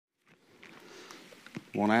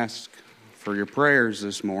I want to ask for your prayers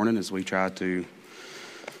this morning as we try to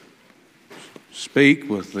speak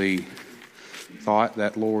with the thought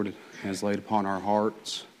that Lord has laid upon our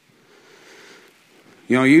hearts.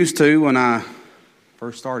 You know, used to, when I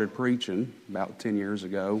first started preaching about 10 years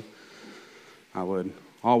ago, I would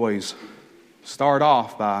always start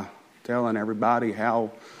off by telling everybody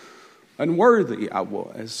how unworthy I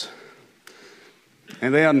was.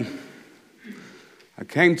 And then I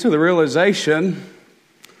came to the realization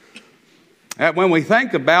that when we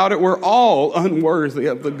think about it, we're all unworthy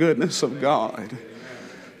of the goodness of God.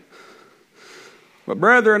 But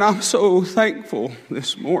brethren, I'm so thankful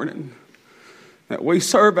this morning that we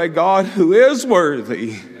serve a God who is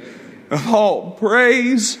worthy of all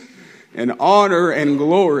praise and honor and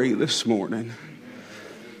glory this morning.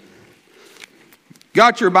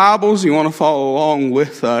 Got your Bibles? You want to follow along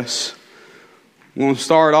with us? We want to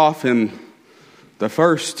start off in the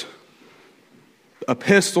first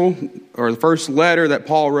epistle, or the first letter that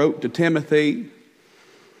Paul wrote to Timothy.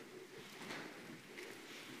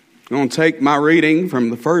 I'm going to take my reading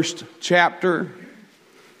from the first chapter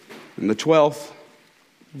and the 12th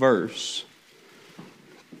verse.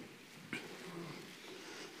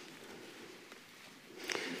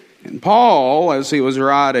 And Paul, as he was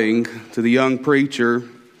writing to the young preacher,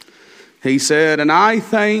 he said, "And I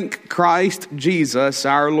thank Christ Jesus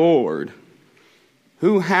our Lord,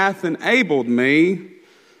 who hath enabled me,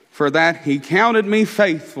 for that he counted me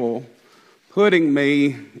faithful, putting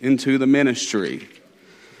me into the ministry,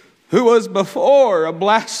 who was before a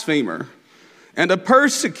blasphemer, and a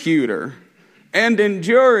persecutor, and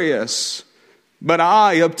injurious, but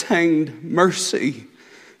I obtained mercy,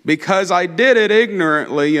 because I did it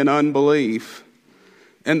ignorantly in unbelief.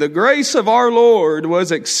 And the grace of our Lord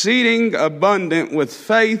was exceeding abundant with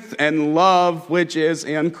faith and love, which is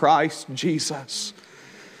in Christ Jesus."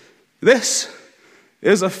 This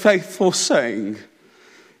is a faithful saying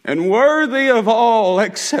and worthy of all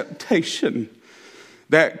acceptation,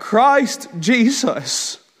 that Christ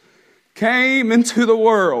Jesus came into the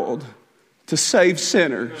world to save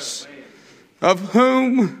sinners, of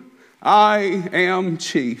whom I am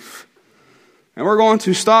chief. And we're going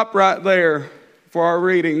to stop right there for our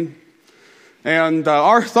reading. And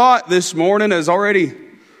our thought this morning has already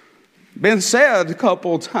been said a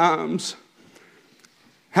couple times,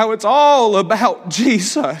 how it's all about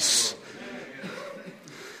Jesus.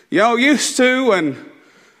 You know, used to, when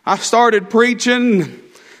I started preaching,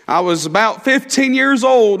 I was about 15 years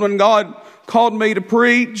old when God called me to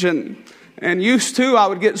preach, and used to, I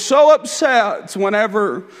would get so upset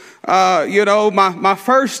whenever, my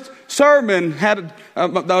first sermon had,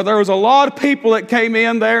 there was a lot of people that came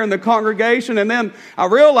in there in the congregation, and then I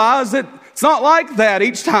realized that it's not like that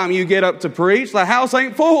each time you get up to preach. The house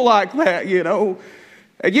ain't full like that, you know.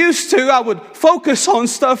 It used to, I would focus on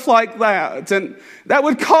stuff like that, and that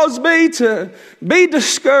would cause me to be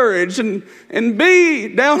discouraged and be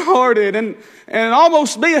downhearted and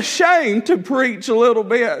almost be ashamed to preach a little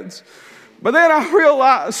bit. But then I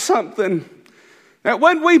realized something, that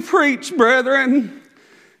when we preach, brethren,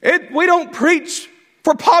 we don't preach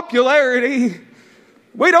for popularity.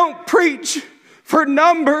 We don't preach for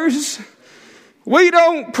numbers. We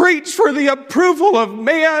don't preach for the approval of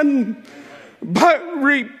men. But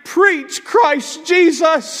we preach Christ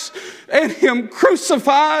Jesus and Him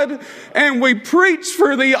crucified, and we preach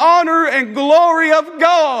for the honor and glory of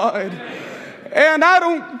God. And I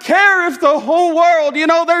don't care if the whole world,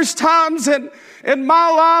 there's times in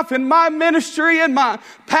my life, in my ministry, in my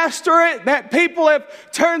pastorate, that people have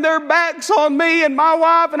turned their backs on me and my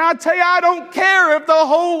wife. And I tell you, I don't care if the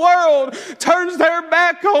whole world turns their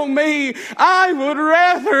back on me. I would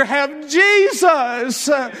rather have Jesus.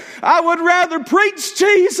 I would rather preach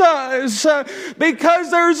Jesus, because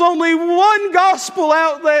there's only one gospel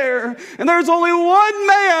out there, and there's only one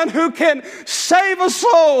man who can save a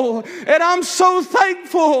soul. And I'm so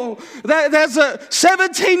thankful that as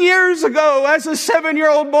 17 years ago, as a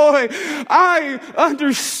 7-year-old boy, I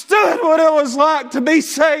understood what it was like to be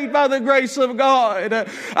saved by the grace of God.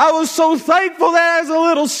 I was so thankful that as a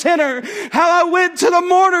little sinner, how I went to the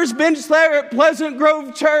mourner's bench there at Pleasant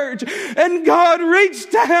Grove Church, and God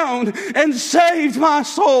reached down and saved my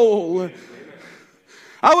soul.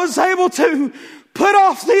 I was able to put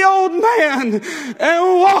off the old man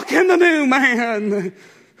and walk in the new man.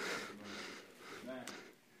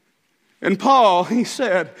 And Paul, he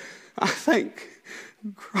said, I thank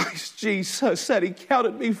Christ Jesus that He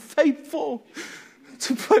counted me faithful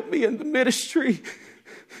to put me in the ministry,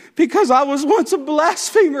 because I was once a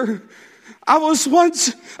blasphemer. I was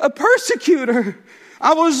once a persecutor.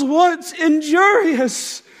 I was once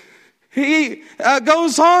injurious. he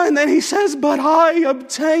goes on, then he says, but I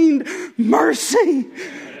obtained mercy.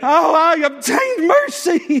 Oh, I obtained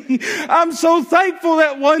mercy. I'm so thankful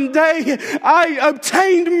that one day I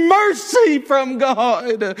obtained mercy from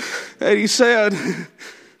God. And he said,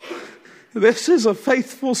 this is a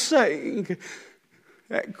faithful saying,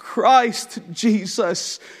 that Christ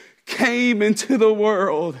Jesus came into the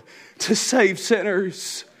world to save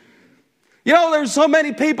sinners. You know, there's so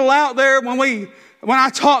many people out there, when I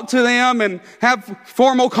talk to them and have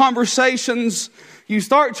formal conversations, you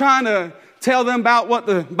start trying to tell them about what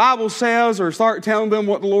the Bible says, or start telling them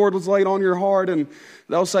what the Lord has laid on your heart, and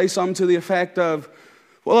they'll say something to the effect of,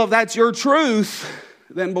 well, if that's your truth,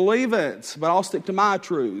 then believe it, but I'll stick to my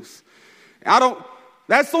truth.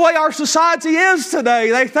 That's the way our society is today.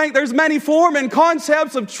 They think there's many forms and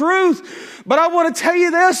concepts of truth, but I want to tell you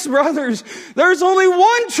this, brothers, there's only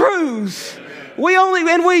one truth. We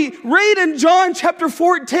read in John chapter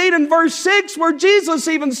 14 and verse 6 where Jesus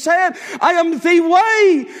even said, I am the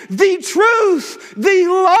way, the truth, the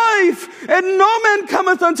life, and no man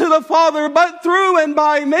cometh unto the Father but through and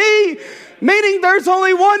by me. Meaning there's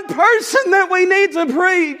only one person that we need to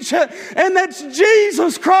preach, and that's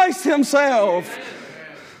Jesus Christ himself.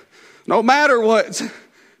 No matter what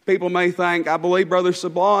people may think. I believe Brother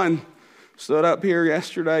Sablon stood up here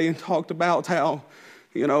yesterday and talked about how,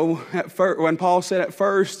 when Paul said at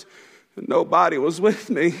first, nobody was with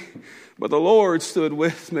me, but the Lord stood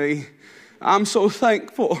with me. I'm so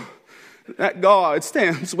thankful that God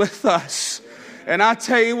stands with us. And I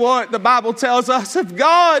tell you what, the Bible tells us, if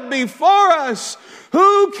God be for us,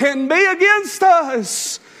 who can be against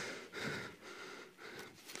us?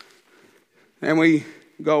 And we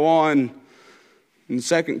go on in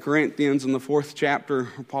 2 Corinthians in the 4th chapter.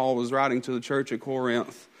 Paul was writing to the church at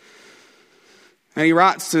Corinth. And he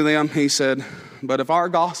writes to them, he said, but if our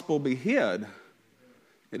gospel be hid,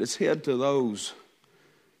 it is hid to those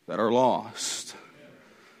that are lost.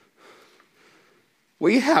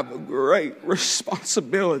 We have a great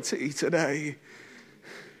responsibility today.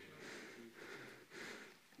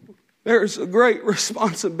 There's a great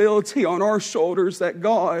responsibility on our shoulders that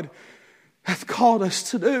God hath called us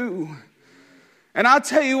to do. And I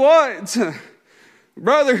tell you what,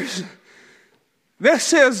 brothers,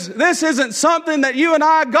 this isn't something that you and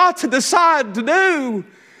I got to decide to do.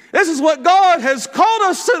 This is what God has called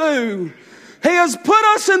us to do. He has put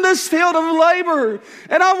us in this field of labor.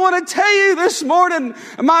 And I want to tell you this morning,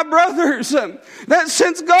 my brothers, that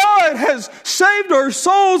since God has saved our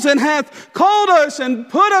souls and hath called us and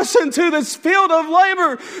put us into this field of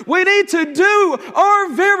labor, we need to do our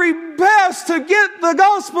very best to get the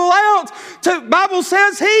gospel out. The Bible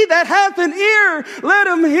says, he that hath an ear, let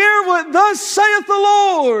him hear what thus saith the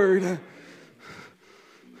Lord.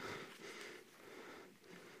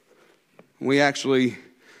 We actually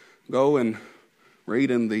go and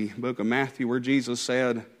read in the book of Matthew where Jesus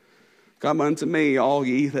said, come unto me, all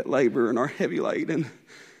ye that labor and are heavy laden,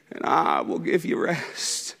 and I will give you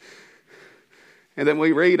rest. And then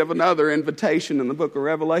we read of another invitation in the book of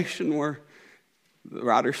Revelation where the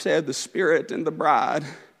writer said, the Spirit and the bride,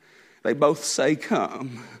 they both say,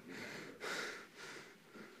 come.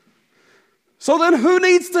 So then who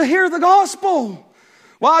needs to hear the gospel?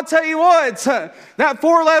 Well, I'll tell you what, that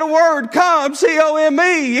four-letter word, come,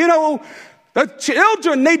 C-O-M-E, the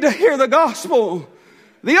children need to hear the gospel.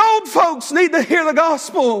 The old folks need to hear the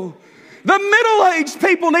gospel. The middle-aged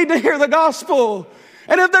people need to hear the gospel.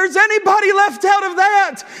 And if there's anybody left out of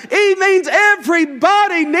that, it means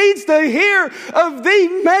everybody needs to hear of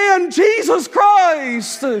the man Jesus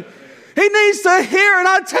Christ. He needs to hear, and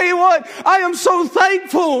I tell you what, I am so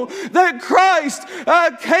thankful that Christ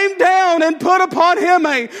came down and put upon him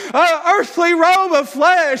a earthly robe of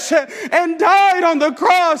flesh and died on the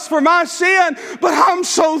cross for my sin. But I'm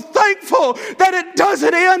so thankful that it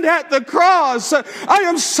doesn't end at the cross. I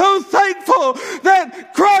am so thankful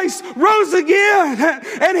that Christ rose again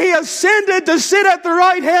and he ascended to sit at the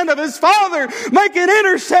right hand of his Father, making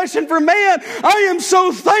intercession for man. I am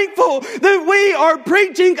so thankful that we are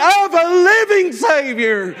preaching of a living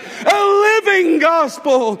Savior, a living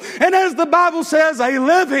gospel, and as the Bible says, a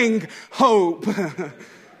living hope.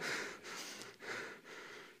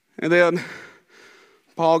 And then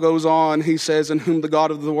Paul goes on, he says, in whom the God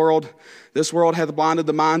of the world, this world hath blinded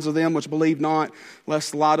the minds of them which believe not,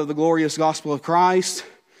 lest the light of the glorious gospel of Christ,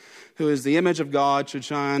 who is the image of God, should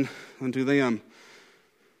shine unto them.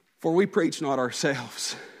 For we preach not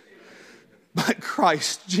ourselves, but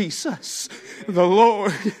Christ Jesus, the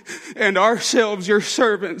Lord, and ourselves your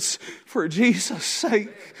servants for Jesus' sake.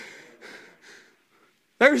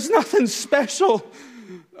 There's nothing special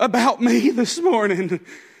about me this morning.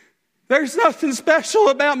 There's nothing special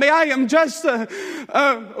about me. I am just a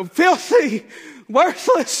filthy,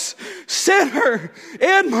 worthless sinner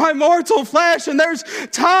in my mortal flesh. And there's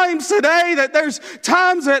times today there's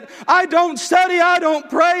times that I don't study, I don't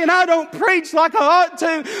pray, and I don't preach like I ought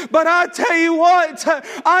to. But I tell you what,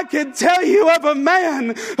 I can tell you of a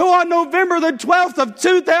man who on November the 12th of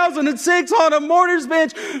 2006 on a mortar's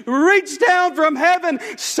bench reached down from heaven,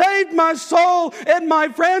 saved my soul and my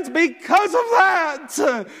friends. Because of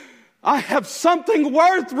that, I have something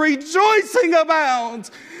worth rejoicing about,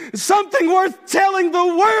 something worth telling the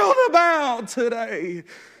world about today.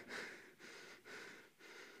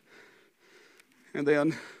 And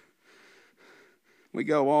then we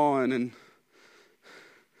go on, and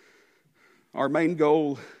our main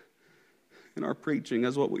goal in our preaching,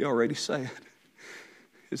 as what we already said,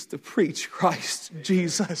 is to preach Christ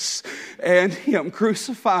Jesus and Him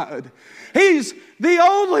crucified. He's the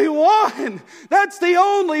only one. That's the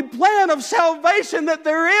only plan of salvation that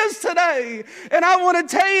there is today. And I want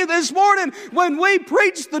to tell you this morning, when we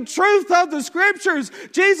preach the truth of the Scriptures,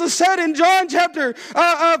 Jesus said in John chapter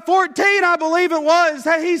 14, I believe it was,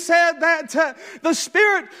 that He said that the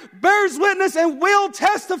Spirit bears witness and will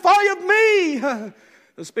testify of me.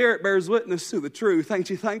 The Spirit bears witness to the truth. Ain't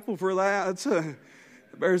you thankful for that?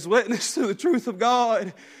 It bears witness to the truth of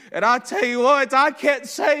God. And I tell you what, I can't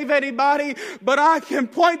save anybody, but I can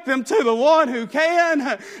point them to the one who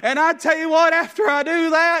can. And I tell you what, after I do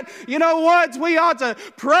that, you know what? We ought to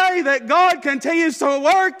pray that God continues to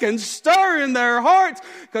work and stir in their hearts,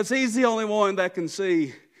 because He's the only one that can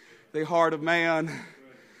see the heart of man.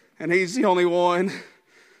 And He's the only one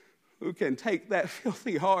who can take that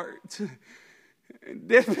filthy heart and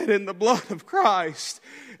dip it in the blood of Christ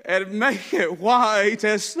and make it white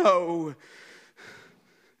as snow.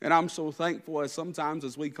 And I'm so thankful, as sometimes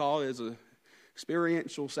as we call it, as a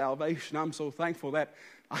experiential salvation, I'm so thankful that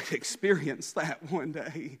I experienced that one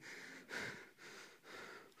day.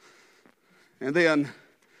 And then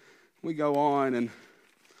we go on and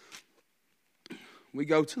we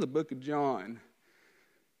go to the book of John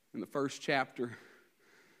in the first chapter.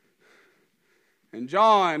 And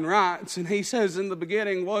John writes, and he says, in the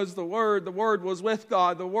beginning was the Word was with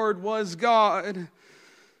God, the Word was God.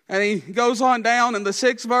 And he goes on down in the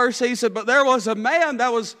 6th verse, he said, but there was a man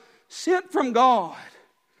that was sent from God,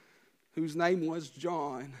 whose name was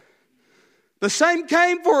John. The same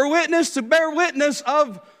came for a witness, to bear witness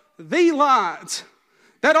of the light,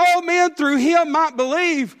 that all men through him might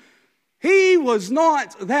believe. He was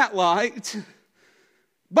not that light,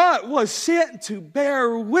 but was sent to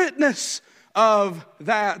bear witness of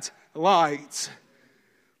that light.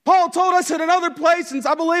 Paul told us in another place, and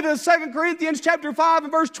I believe in 2 Corinthians chapter 5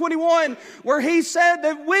 and verse 21, where he said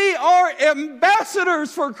that we are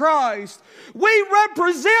ambassadors for Christ. We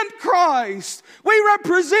represent Christ. We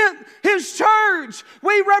represent His church.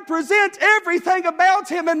 We represent everything about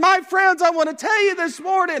Him. And my friends, I want to tell you this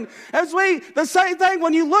morning, the same thing,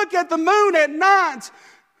 when you look at the moon at night,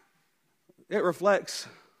 it reflects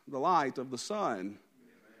the light of the sun.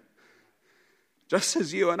 Just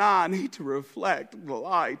as you and I need to reflect the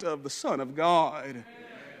light of the Son of God.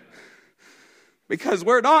 Because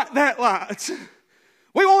we're not that light.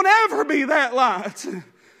 We won't ever be that light.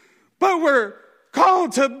 But we're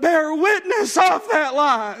called to bear witness of that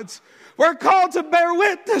light. We're called to bear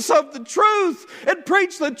witness of the truth and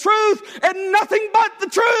preach the truth and nothing but the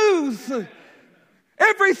truth.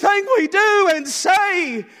 Everything we do and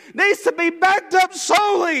say needs to be backed up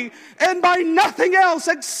solely and by nothing else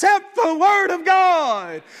except the Word of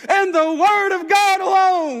God and the Word of God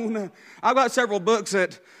alone. I've got several books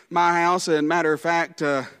at my house, and matter of fact,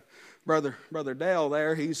 Brother Dale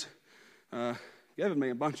there, he's given me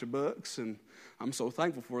a bunch of books, and I'm so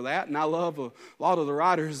thankful for that. And I love a lot of the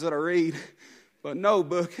writers that I read, but no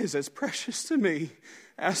book is as precious to me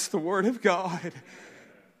as the Word of God.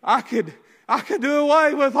 I could do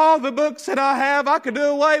away with all the books that I have. I could do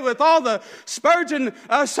away with all the Spurgeon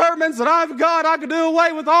sermons that I've got. I could do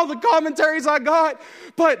away with all the commentaries I got.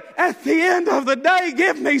 But at the end of the day,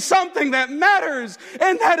 give me something that matters.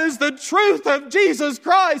 And that is the truth of Jesus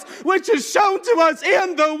Christ, which is shown to us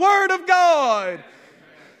in the Word of God.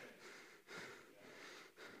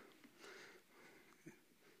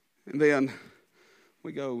 And then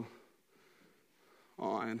we go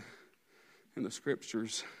on in the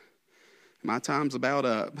Scriptures. My time's about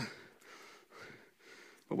up.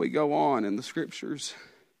 But we go on in the Scriptures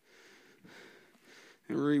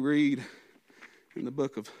and reread in the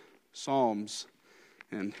book of Psalms.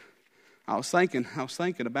 And I was thinking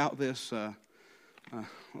about this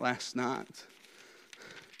last night.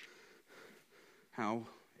 How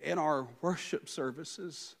in our worship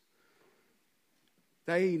services,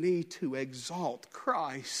 They need to exalt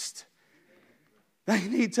Christ. They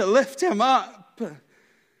need to lift Him up.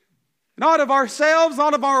 Not of ourselves,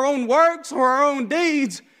 not of our own works or our own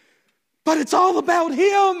deeds, but it's all about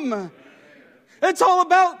Him. It's all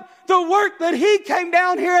about the work that He came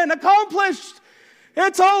down here and accomplished.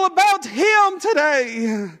 It's all about Him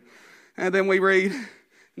today. And then we read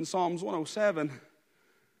in Psalms 107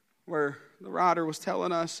 where the writer was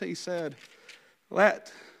telling us, he said,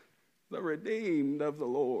 "Let the redeemed of the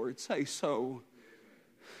Lord say so,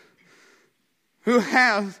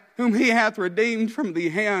 whom He hath redeemed from the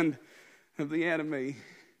hand of the enemy."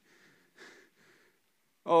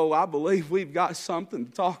 Oh, I believe we've got something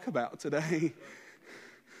to talk about today.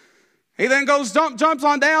 He then jumps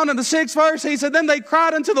on down in the 6th verse. He said, "Then they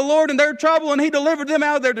cried unto the Lord in their trouble, and He delivered them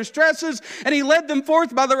out of their distresses, and He led them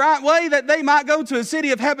forth by the right way, that they might go to a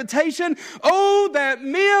city of habitation. Oh, that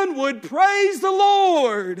men would praise the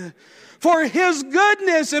Lord for His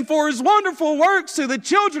goodness and for His wonderful works to the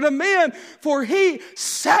children of men. For He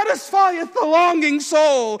satisfieth the longing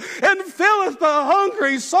soul and filleth the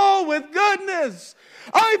hungry soul with goodness."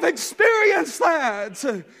 I've experienced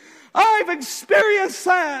that. I've experienced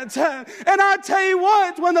that. And I tell you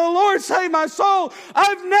what, when the Lord saved my soul,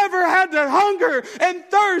 I've never had to hunger and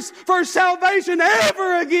thirst for salvation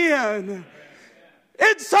ever again.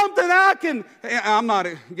 It's something I'm not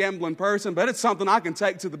a gambling person, but it's something I can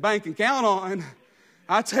take to the bank and count on.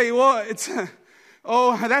 I tell you what,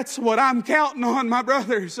 that's what I'm counting on, my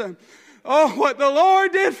brothers. Oh, what the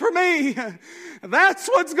Lord did for me. That's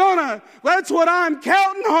what I'm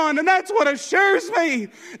counting on, and that's what assures me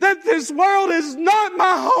that this world is not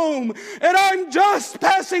my home, and I'm just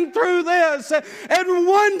passing through this, and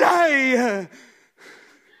one day,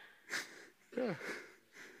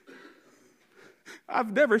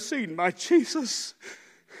 I've never seen my Jesus,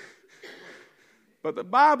 but the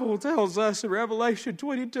Bible tells us in Revelation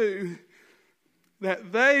 22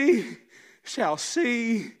 that they shall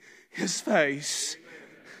see His face.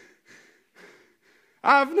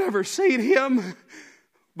 I've never seen Him,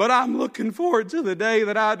 but I'm looking forward to the day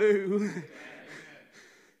that I do.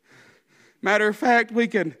 Matter of fact, we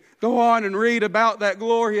can go on and read about that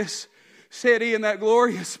glorious city and that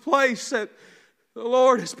glorious place that the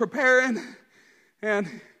Lord is preparing.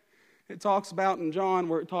 And it talks about in John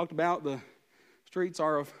where it talked about the streets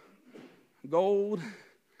are of gold.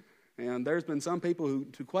 And there's been some people who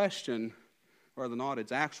question whether or not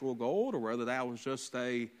it's actual gold or whether that was just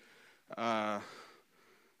a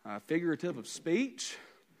figurative of speech.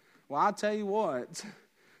 Well, I tell you what,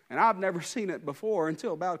 and I've never seen it before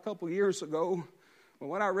until about a couple of years ago. But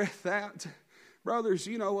when I read that, brothers,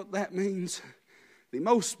 you know what that means. The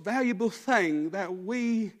most valuable thing that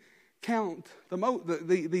we count,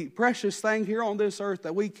 the precious thing here on this earth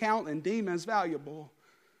that we count and deem as valuable,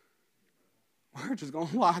 we're just going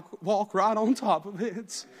to walk right on top of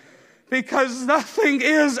it. Because nothing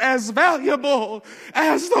is as valuable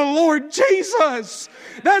as the Lord Jesus.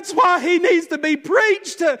 That's why He needs to be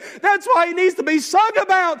preached. That's why He needs to be sung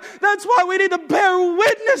about. That's why we need to bear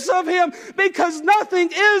witness of Him. Because nothing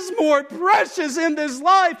is more precious in this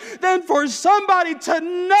life than for somebody to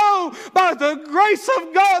know by the grace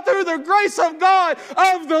of God, through the grace of God,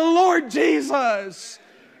 of the Lord Jesus.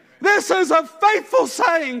 This is a faithful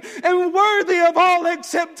saying and worthy of all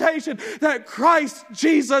acceptation that Christ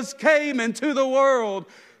Jesus came into the world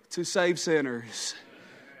to save sinners.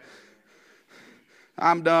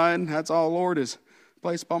 I'm done. That's all the Lord has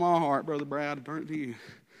placed upon my heart, Brother Brad. I turn it to you.